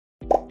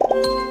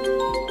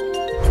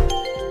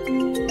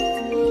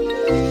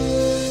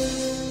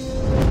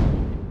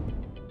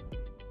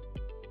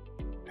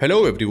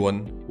Hello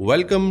everyone,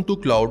 welcome to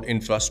Cloud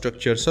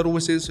Infrastructure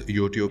Services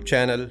YouTube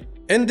channel.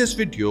 In this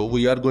video,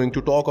 we are going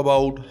to talk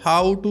about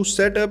how to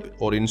set up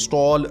or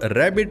install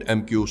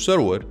RabbitMQ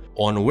Server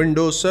on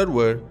Windows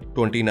Server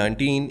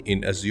 2019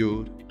 in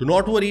Azure. Do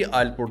not worry,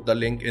 I'll put the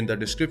link in the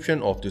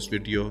description of this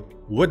video.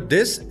 With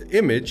this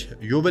image,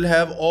 you will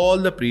have all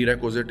the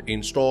prerequisite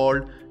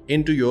installed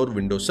into your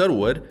Windows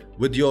Server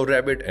with your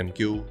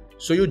RabbitMQ.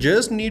 So you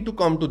just need to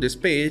come to this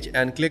page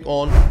and click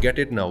on Get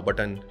It Now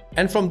button.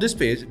 And from this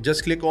page,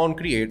 just click on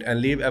Create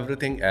and leave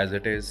everything as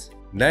it is.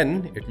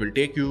 Then it will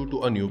take you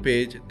to a new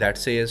page that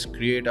says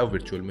Create a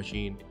Virtual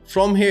Machine.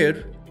 From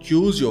here,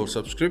 choose your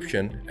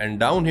subscription, and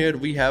down here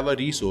we have a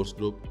resource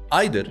group.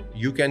 Either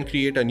you can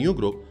create a new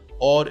group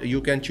or you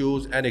can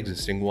choose an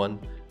existing one.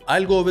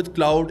 I'll go with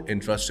Cloud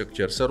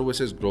Infrastructure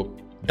Services group.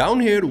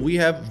 Down here we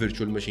have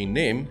virtual machine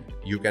name.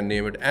 You can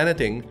name it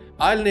anything.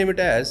 I'll name it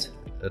as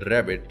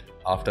Rabbit.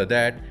 After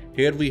that,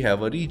 here we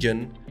have a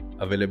region,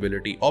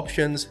 availability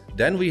options,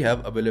 then we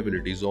have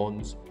availability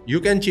zones. You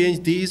can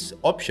change these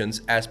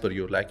options as per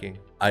your liking.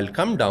 I'll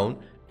come down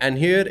and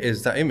here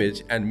is the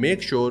image, and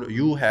make sure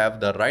you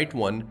have the right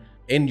one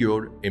in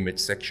your image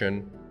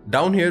section.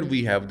 Down here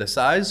we have the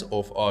size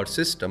of our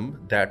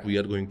system that we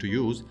are going to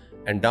use,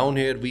 and down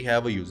here we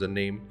have a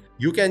username.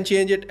 You can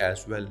change it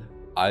as well.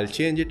 I'll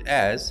change it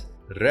as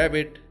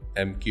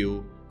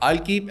RabbitMQ. I'll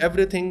keep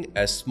everything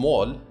as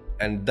small.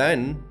 And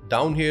then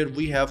down here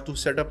we have to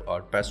set up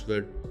our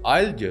password.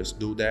 I'll just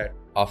do that.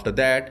 After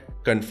that,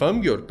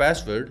 confirm your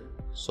password.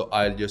 So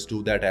I'll just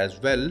do that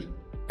as well.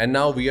 And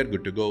now we are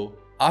good to go.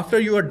 After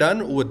you are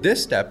done with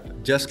this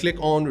step, just click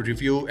on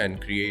Review and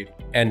Create.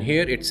 And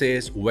here it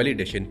says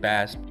validation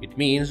passed. It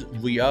means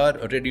we are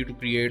ready to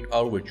create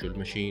our virtual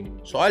machine.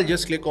 So I'll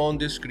just click on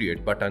this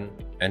Create button.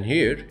 And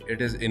here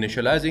it is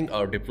initializing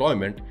our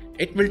deployment.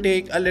 It will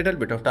take a little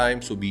bit of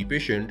time, so be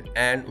patient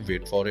and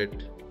wait for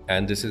it.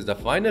 And this is the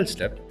final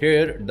step.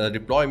 Here the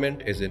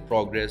deployment is in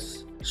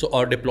progress. So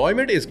our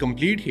deployment is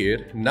complete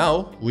here.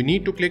 Now we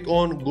need to click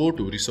on Go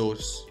to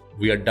Resource.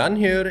 We are done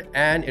here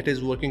and it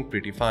is working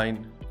pretty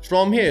fine.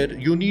 From here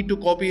you need to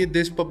copy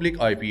this public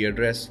IP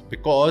address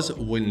because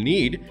we'll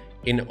need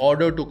in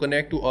order to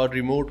connect to our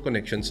remote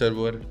connection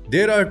server.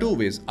 There are two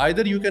ways.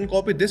 Either you can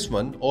copy this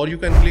one or you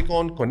can click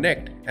on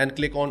Connect and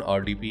click on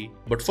RDP.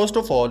 But first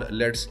of all,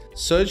 let's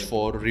search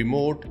for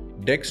remote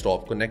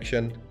desktop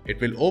connection. It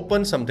will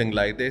open something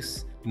like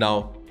this.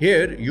 Now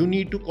here you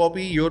need to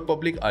copy your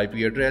public IP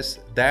address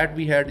that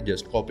we had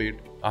just copied.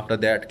 After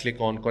that,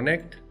 click on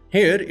Connect.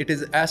 Here it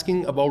is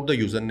asking about the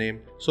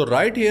username. So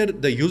right here,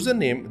 the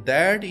username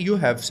that you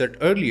have set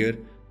earlier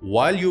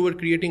while you were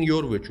creating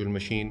your virtual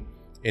machine.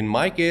 In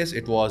my case,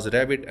 it was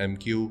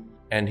RabbitMQ.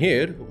 And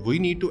here we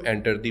need to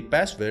enter the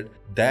password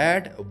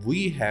that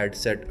we had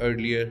set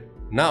earlier.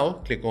 Now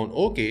click on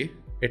OK.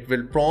 It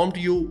will prompt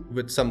you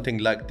with something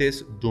like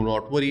this. Do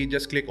not worry,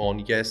 just click on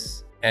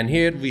Yes. And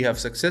here we have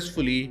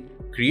successfully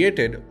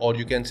created, or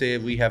you can say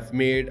we have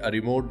made a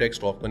remote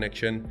desktop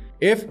connection.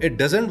 If it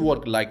doesn't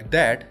work like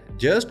that,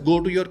 just go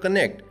to your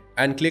Connect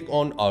and click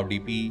on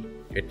RDP.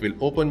 It will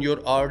open your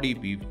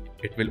RDP.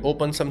 It will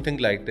open something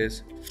like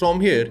this.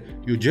 From here,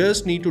 you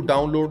just need to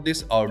download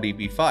this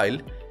RDP file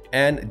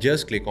and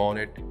just click on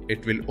it.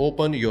 It will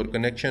open your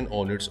connection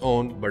on its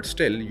own, but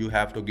still you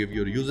have to give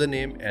your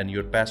username and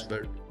your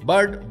password.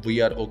 But we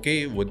are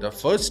okay with the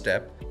first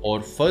step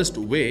or first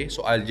way,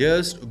 so I'll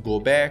just go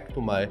back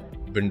to my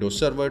Windows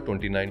Server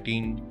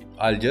 2019.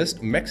 I'll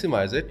just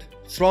maximize it.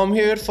 From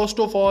here, first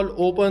of all,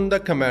 open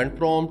the command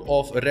prompt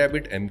of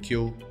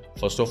RabbitMQ.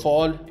 First of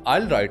all,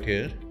 I'll write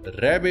here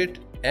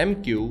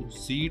RabbitMQ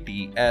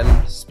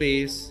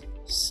space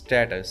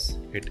status.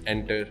 Hit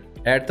enter.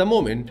 At the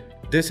moment,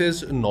 this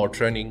is not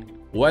running.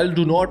 Well,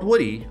 do not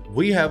worry,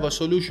 we have a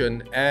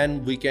solution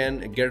and we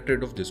can get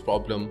rid of this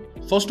problem.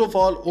 First of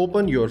all,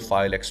 open your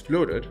File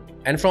Explorer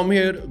and from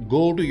here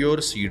go to your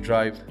C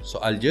drive. So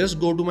I'll just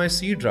go to my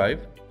C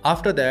drive.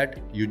 After that,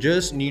 you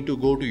just need to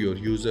go to your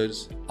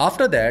users.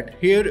 After that,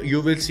 here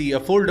you will see a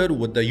folder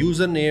with the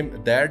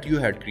username that you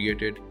had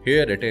created.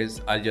 Here it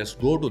is. I'll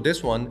just go to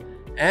this one,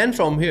 and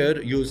from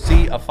here you'll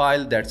see a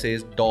file that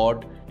says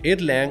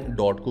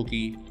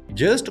 .erlang.cookie.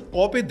 Just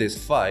copy this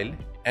file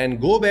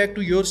and go back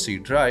to your C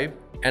drive,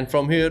 and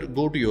from here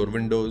go to your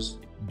Windows.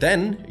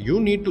 Then you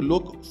need to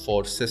look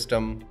for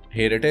system.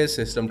 Here it is,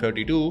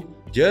 system32.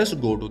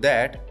 Just go to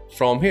that.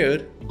 From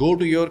here, go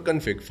to your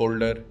config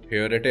folder.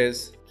 Here it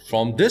is.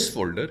 From this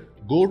folder,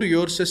 go to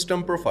your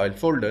system profile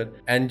folder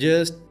and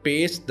just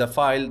paste the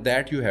file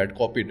that you had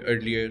copied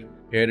earlier.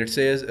 Here it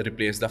says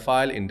replace the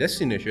file in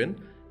destination.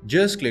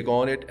 Just click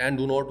on it and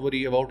do not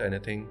worry about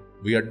anything.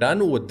 We are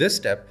done with this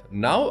step.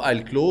 Now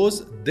I'll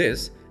close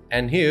this,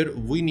 and here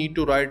we need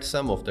to write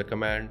some of the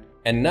command.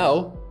 And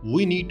now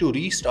we need to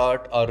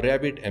restart our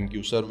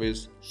RabbitMQ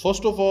service.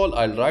 First of all,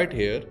 I'll write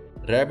here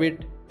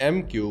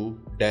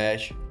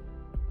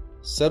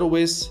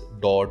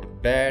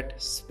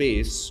RabbitMQ-service.bat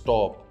space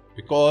stop,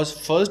 because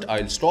first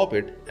I'll stop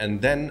it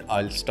and then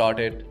I'll start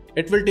it.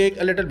 It will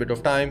take a little bit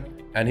of time,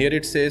 and here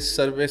it says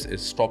service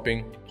is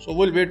stopping. So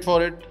we'll wait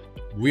for it.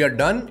 We are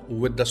done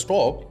with the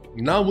stop.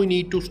 Now we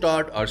need to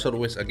start our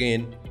service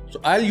again. So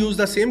I'll use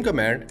the same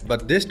command,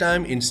 but this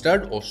time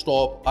instead of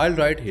stop, I'll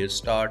write here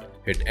start,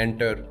 hit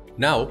enter.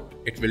 Now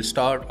it will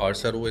start our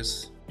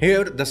service.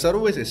 Here the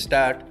service is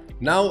start.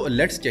 Now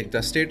let's check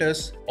the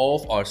status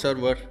of our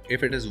server,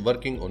 if it is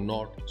working or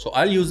not. So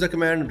I'll use the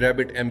command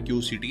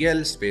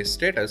RabbitMQ space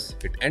status,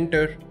 hit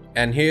enter.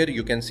 And here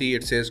you can see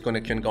it says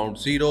connection count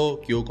 0,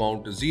 queue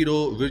count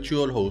 0,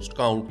 virtual host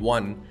count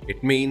 1.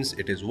 It means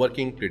it is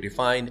working pretty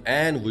fine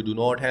and we do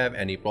not have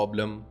any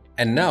problem.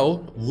 And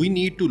now we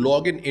need to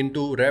log in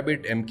into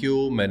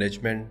RabbitMQ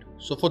management.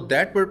 So for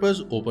that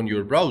purpose, open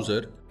your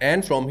browser,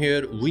 and from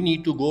here we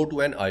need to go to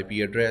an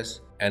IP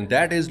address, and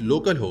that is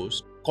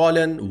localhost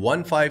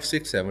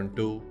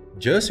 15672.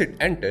 Just hit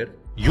enter.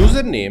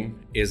 Username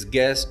is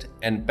guest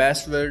and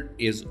password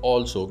is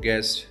also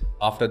guest.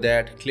 After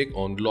that, click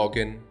on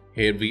login.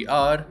 Here we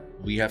are.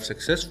 We have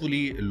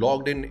successfully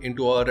logged in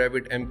into our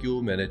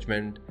RabbitMQ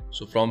management.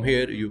 So from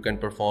here you can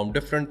perform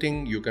different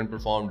things, you can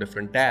perform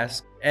different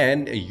tasks,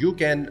 and you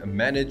can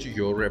manage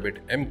your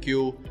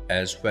RabbitMQ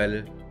as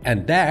well.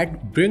 And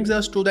that brings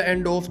us to the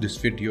end of this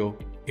video.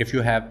 If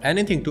you have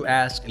anything to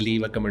ask,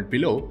 leave a comment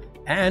below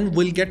and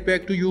we'll get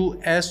back to you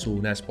as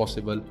soon as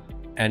possible.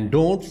 And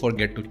don't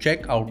forget to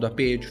check out the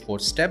page for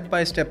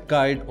step-by-step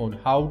guide on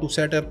how to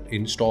set up,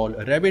 install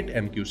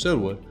RabbitMQ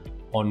Server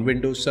on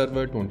Windows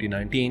Server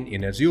 2019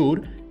 in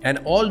Azure, and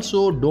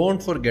also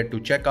don't forget to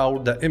check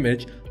out the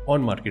image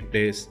on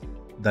Marketplace.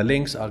 The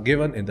links are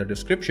given in the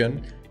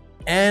description.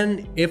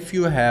 And if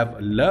you have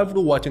loved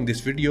watching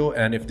this video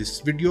and if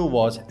this video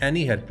was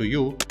any help to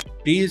you,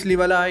 please leave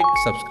a like,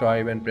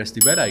 subscribe and press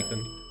the bell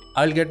icon.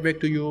 I'll get back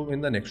to you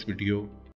in the next video.